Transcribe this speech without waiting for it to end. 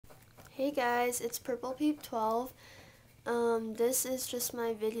Hey guys, it's Purple Peep 12. This is just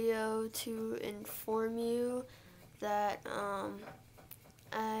my video to inform you that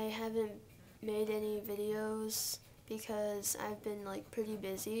I haven't made any videos because I've been like pretty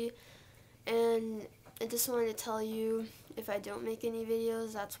busy, and I just wanted to tell you if I don't make any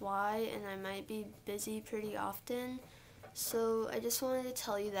videos, that's why, and I might be busy pretty often. So I just wanted to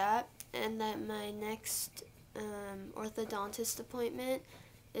tell you that, and that my next orthodontist appointment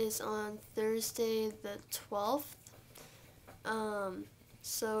is on Thursday the 12th.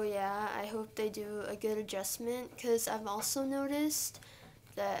 So yeah, I hope they do a good adjustment, because I've also noticed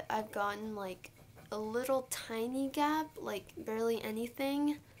that I've gotten like a little tiny gap, like barely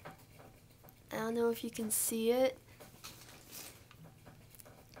anything. I don't know if you can see it.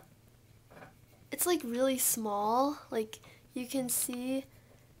 It's like really small, like you can see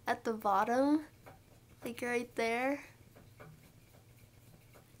at the bottom, like right there.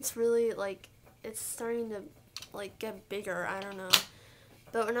 It's really like, it's starting to like get bigger, I don't know.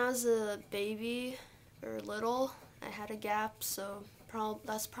 But when I was a baby or little, I had a gap, so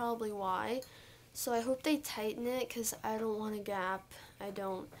that's probably why. So I hope they tighten it, because I don't want a gap. I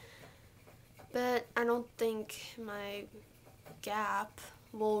don't. But I don't think my gap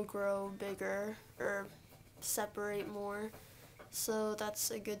will grow bigger or separate more. So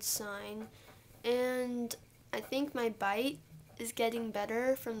that's a good sign. And I think my bite is getting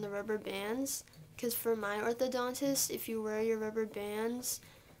better from the rubber bands, because for my orthodontist, if you wear your rubber bands,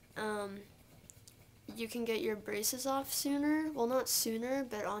 you can get your braces off sooner. Well, not sooner,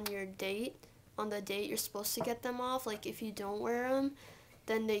 but on your date. On the date you're supposed to get them off. Like if you don't wear them,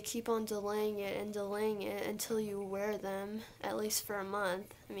 then they keep on delaying it until you wear them, at least for a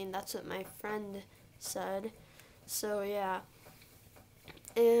month. I mean, that's what my friend said. So yeah.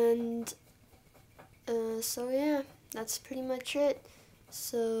 And so yeah, that's pretty much it.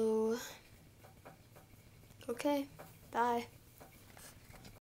 So okay, bye.